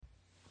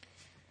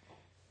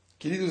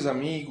Queridos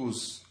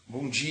amigos,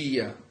 bom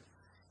dia.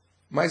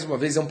 Mais uma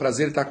vez é um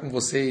prazer estar com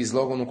vocês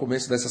logo no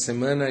começo dessa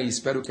semana e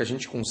espero que a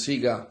gente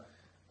consiga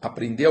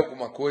aprender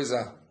alguma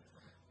coisa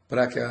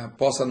para que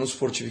possa nos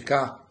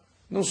fortificar,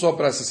 não só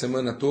para essa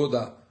semana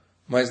toda,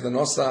 mas na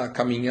nossa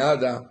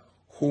caminhada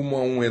rumo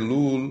a um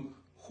Elul,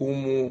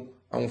 rumo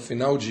a um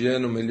final de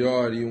ano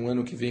melhor e um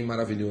ano que vem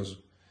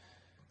maravilhoso.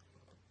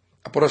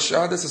 A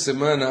Parashá dessa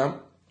semana,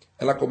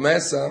 ela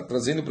começa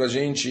trazendo para a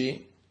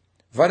gente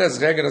várias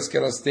regras que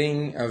elas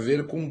têm a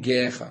ver com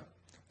guerra.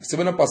 Na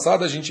semana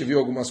passada a gente viu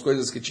algumas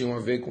coisas que tinham a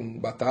ver com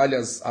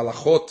batalhas,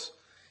 alachot,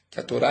 que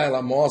a Torá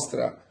ela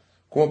mostra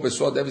como a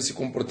pessoa deve se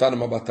comportar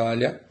numa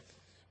batalha.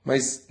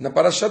 Mas na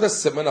Parashá dessa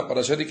semana, a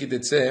Parashá de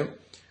Kitetse,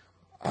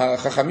 a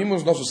Chachamim,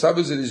 os nossos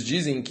sábios, eles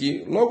dizem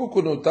que logo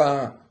quando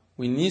está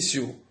o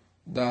início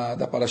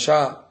da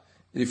Parashá,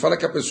 ele fala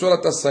que a pessoa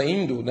está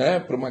saindo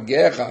para uma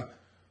guerra,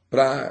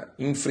 para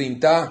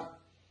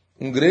enfrentar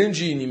um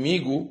grande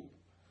inimigo.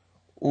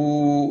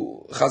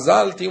 O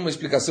Hazal tem uma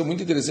explicação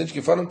muito interessante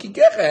que falam que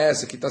guerra é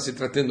essa que está se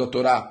tratando a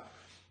Torá?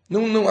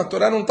 A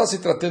Torá não está se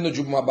tratando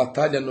de uma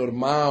batalha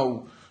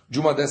normal, de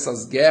uma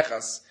dessas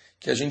guerras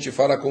que a gente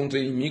fala contra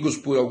inimigos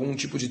por algum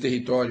tipo de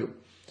território.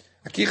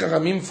 Aqui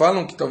Chachamim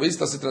falam que talvez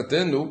está se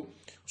tratando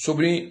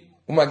sobre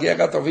uma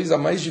guerra talvez a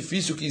mais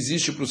difícil que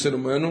existe para o ser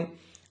humano,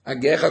 a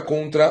guerra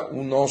contra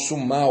o nosso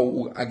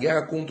mal, a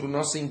guerra contra a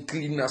nossa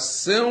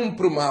inclinação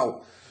para o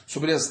mal,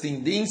 sobre as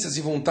tendências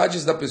e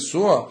vontades da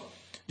pessoa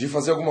de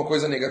fazer alguma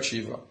coisa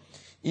negativa.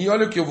 E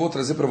olha o que eu vou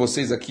trazer para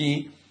vocês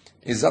aqui,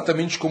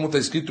 exatamente como está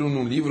escrito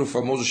num livro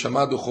famoso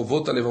chamado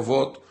Chovot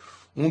HaLevavot,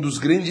 um dos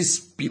grandes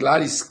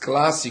pilares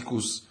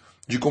clássicos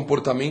de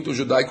comportamento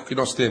judaico que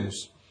nós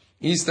temos.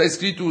 E está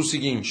escrito o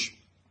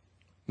seguinte,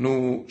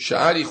 no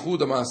Sha'ar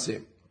Yichud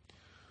HaMaaseh: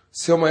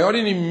 seu maior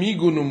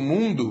inimigo no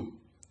mundo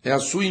é a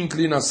sua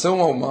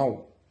inclinação ao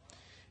mal.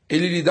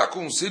 Ele lhe dá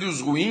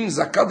conselhos ruins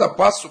a cada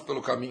passo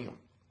pelo caminho.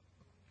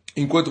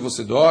 Enquanto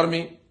você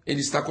dorme, ele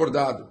está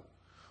acordado,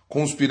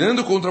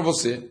 conspirando contra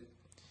você.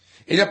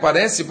 Ele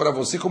aparece para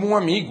você como um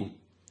amigo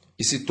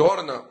e se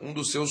torna um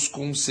dos seus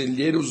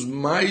conselheiros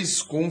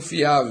mais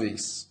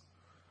confiáveis.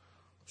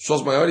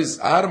 Suas maiores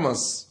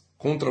armas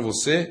contra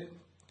você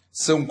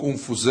são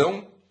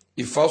confusão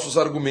e falsos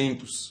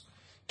argumentos,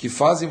 que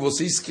fazem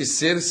você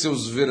esquecer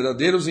seus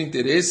verdadeiros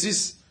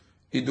interesses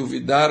e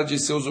duvidar de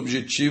seus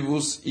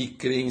objetivos e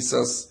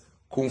crenças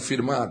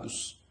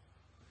confirmados.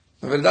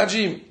 Na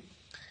verdade,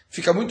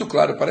 fica muito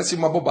claro, parece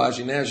uma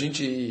bobagem, né? A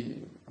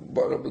gente,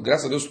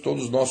 graças a Deus,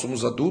 todos nós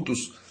somos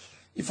adultos,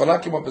 e falar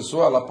que uma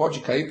pessoa ela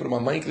pode cair por uma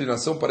má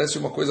inclinação parece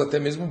uma coisa até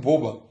mesmo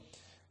boba.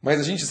 Mas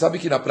a gente sabe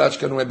que na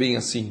prática não é bem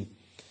assim.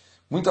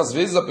 Muitas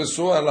vezes a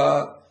pessoa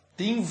ela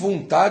tem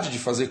vontade de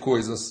fazer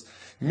coisas,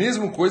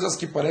 mesmo coisas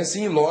que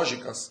parecem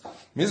ilógicas,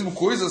 mesmo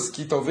coisas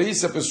que talvez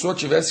se a pessoa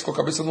tivesse com a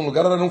cabeça num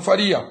lugar ela não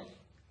faria.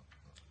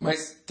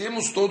 Mas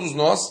temos todos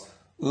nós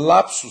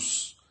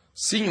lapsos,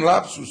 sim,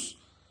 lapsos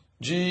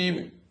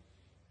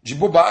de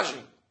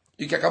bobagem,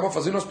 e que acaba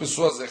fazendo as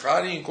pessoas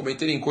errarem e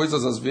cometerem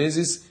coisas, às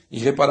vezes,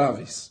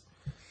 irreparáveis.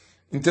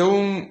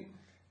 Então,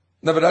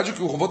 na verdade, o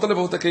que o Chovot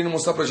HaLevavot está querendo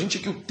mostrar para a gente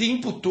é que o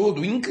tempo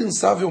todo,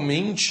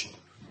 incansavelmente,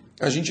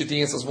 a gente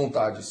tem essas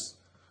vontades.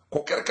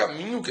 Qualquer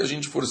caminho que a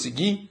gente for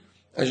seguir,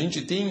 a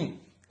gente tem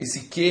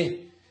esse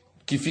quê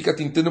que fica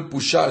tentando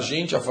puxar a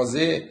gente a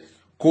fazer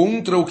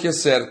contra o que é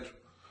certo.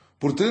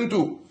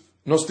 Portanto,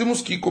 nós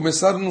temos que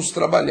começar a nos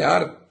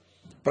trabalhar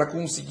para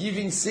conseguir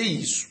vencer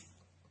isso.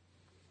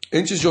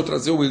 Antes de eu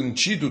trazer o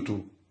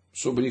antídoto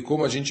sobre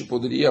como a gente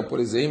poderia, por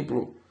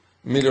exemplo,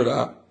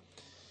 melhorar,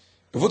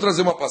 eu vou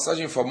trazer uma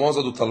passagem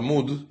famosa do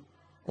Talmud,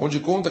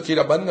 onde conta que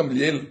Rabban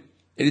Gamliel,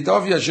 ele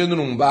estava viajando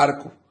num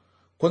barco,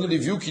 quando ele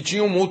viu que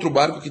tinha um outro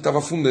barco que estava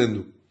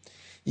afundando.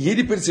 E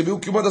ele percebeu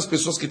que uma das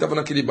pessoas que estava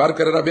naquele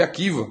barco era Rabi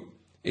Akiva.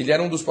 Ele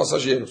era um dos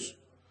passageiros.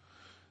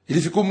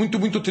 Ele ficou muito,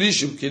 muito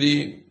triste, porque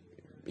ele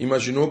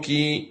imaginou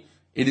que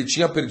ele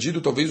tinha perdido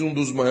talvez um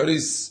dos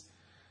maiores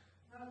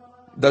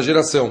da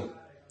geração.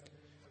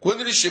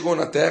 Quando ele chegou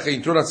na terra e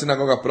entrou na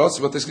sinagoga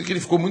próxima, está escrito que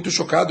ele ficou muito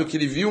chocado, que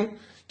ele viu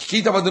que quem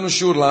estava dando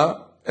shiur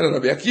lá era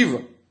Rabi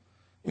Akiva.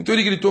 Então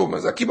ele gritou: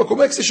 mas Akiva,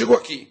 como é que você chegou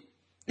aqui?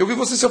 Eu vi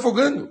você se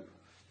afogando.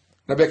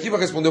 Rabi Akiva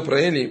respondeu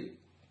para ele: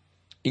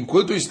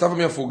 enquanto eu estava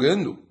me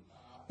afogando,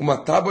 uma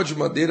tábua de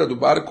madeira do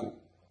barco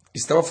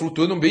estava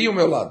flutuando bem ao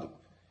meu lado.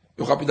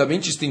 Eu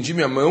rapidamente estendi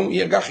minha mão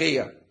e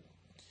agarrei-a.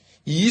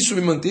 E isso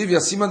me manteve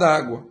acima da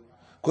água.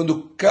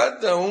 Quando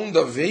cada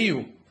onda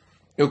veio,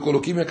 eu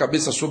coloquei minha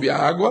cabeça sob a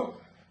água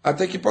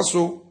até que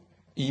passou.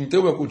 E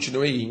então eu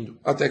continuei indo,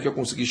 até que eu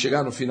consegui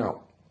chegar no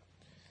final.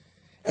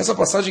 Essa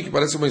passagem, que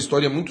parece uma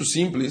história muito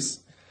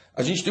simples,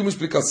 a gente tem uma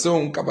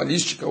explicação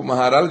cabalística. O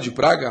Maharal de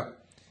Praga,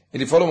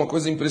 ele fala uma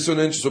coisa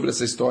impressionante sobre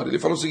essa história. Ele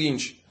fala o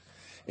seguinte: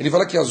 ele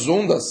fala que as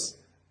ondas,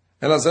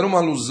 elas eram uma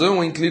alusão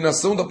à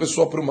inclinação da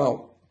pessoa para o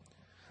mal.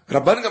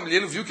 Rabban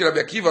Gamliel viu que Rabi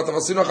Akiva estava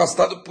sendo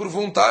arrastado por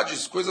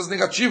vontades, coisas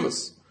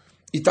negativas,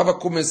 e estava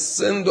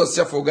começando a se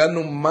afogar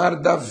no mar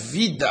da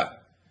vida.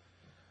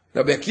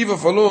 Rabi Akiva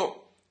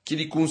falou que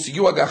ele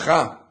conseguiu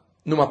agarrar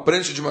numa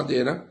prancha de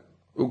madeira,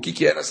 o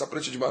que era essa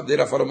prancha de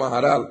madeira, fala o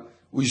Maharal,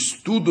 o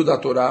estudo da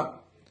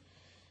Torá,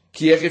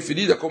 que é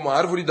referida como a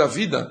árvore da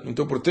vida,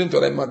 então, portanto,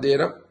 ela é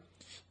madeira,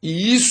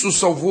 e isso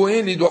salvou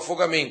ele do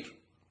afogamento.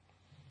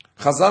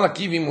 Hazal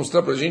aqui vem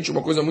mostrar para a gente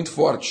uma coisa muito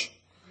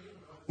forte.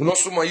 O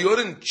nosso maior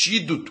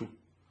antídoto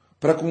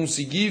para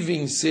conseguir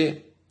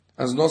vencer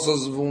as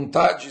nossas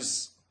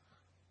vontades,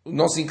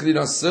 nossa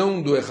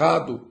inclinação do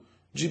errado,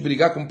 de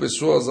brigar com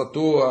pessoas à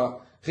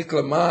toa,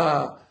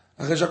 reclamar,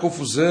 arranjar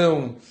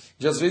confusão,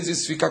 de às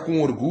vezes ficar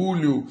com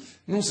orgulho,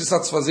 não se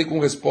satisfazer com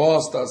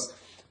respostas,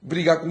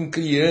 brigar com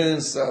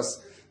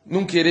crianças,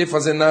 não querer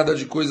fazer nada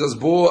de coisas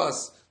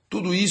boas,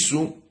 tudo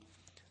isso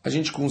a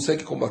gente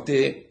consegue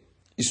combater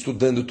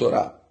estudando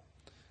Torá.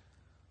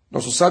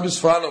 Nossos sábios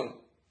falam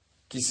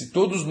que se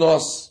todos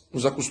nós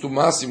nos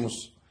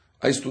acostumássemos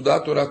a estudar a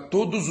Torá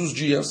todos os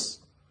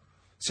dias,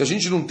 se a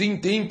gente não tem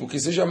tempo, que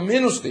seja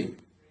menos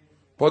tempo,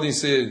 podem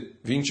ser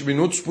 20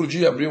 minutos por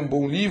dia, abrir um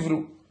bom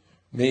livro,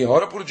 meia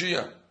hora por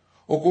dia,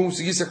 ou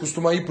conseguir se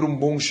acostumar a ir para um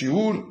bom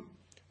shiur,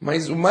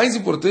 mas o mais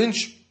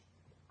importante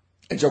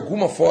é, de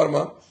alguma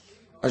forma,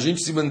 a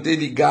gente se manter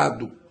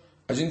ligado,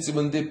 a gente se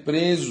manter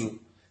preso,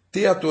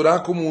 ter a Torá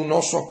como o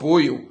nosso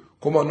apoio,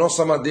 como a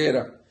nossa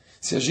madeira.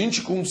 Se a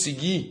gente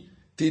conseguir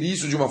ter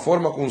isso de uma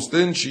forma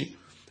constante,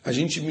 a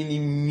gente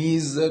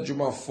minimiza de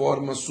uma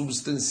forma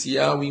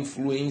substancial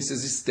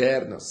influências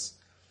externas.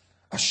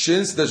 A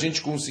chance da gente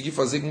conseguir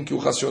fazer com que o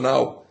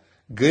racional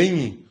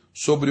ganhe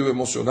sobre o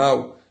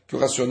emocional, que o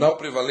racional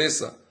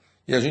prevaleça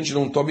e a gente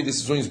não tome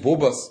decisões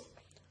bobas,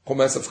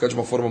 começa a ficar de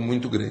uma forma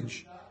muito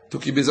grande. Então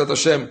que Bezat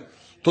Hashem,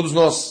 todos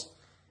nós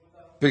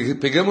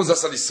pegamos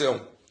essa lição,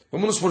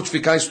 vamos nos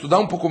fortificar, estudar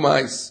um pouco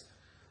mais,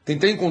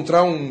 tentar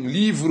encontrar um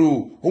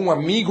livro, ou um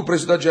amigo para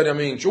estudar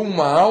diariamente, ou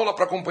uma aula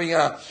para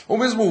acompanhar, ou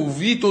mesmo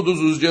ouvir todos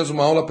os dias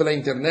uma aula pela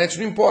internet,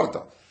 não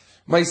importa.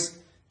 Mas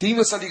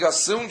tendo essa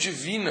ligação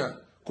divina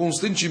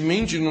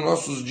constantemente nos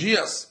nossos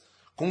dias,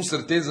 com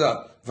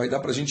certeza vai dar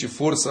para a gente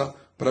força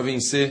para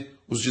vencer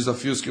os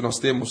desafios que nós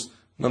temos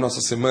na nossa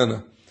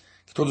semana.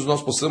 Que todos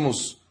nós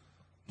possamos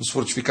nos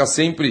fortificar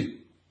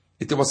sempre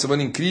e ter uma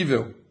semana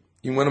incrível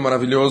e um ano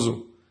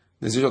maravilhoso.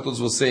 Desejo a todos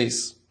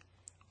vocês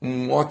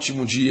um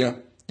ótimo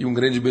dia e um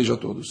grande beijo a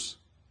todos.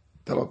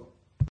 Até logo.